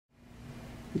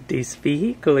This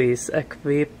vehicle is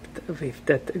equipped with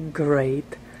that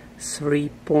great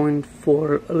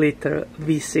 3.4 liter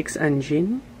V6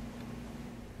 engine,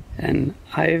 and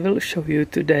I will show you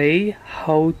today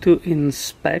how to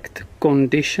inspect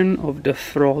condition of the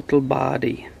throttle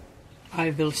body. I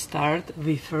will start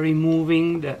with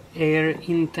removing the air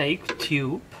intake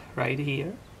tube right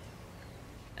here.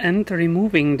 And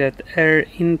removing that air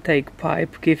intake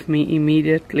pipe gives me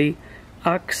immediately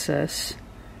access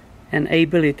and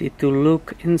ability to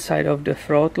look inside of the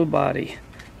throttle body.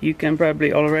 You can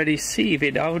probably already see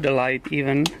without the light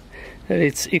even that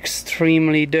it's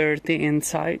extremely dirty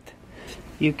inside.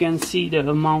 You can see the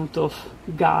amount of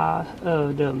gas,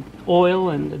 the oil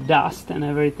and the dust and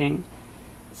everything.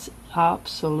 It's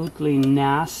absolutely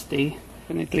nasty.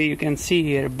 Definitely you can see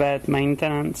here bad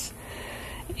maintenance,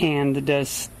 and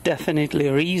there's definitely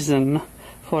a reason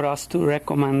for us to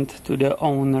recommend to the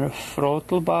owner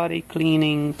throttle body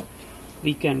cleaning.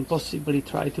 We can possibly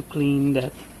try to clean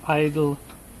that idle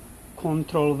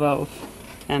control valve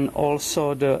and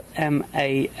also the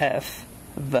MAF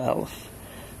valve.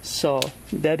 So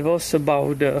that was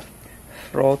about the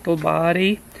throttle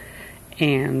body,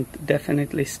 and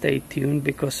definitely stay tuned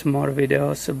because more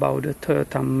videos about the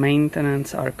Toyota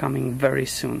maintenance are coming very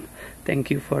soon.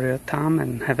 Thank you for your time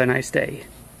and have a nice day.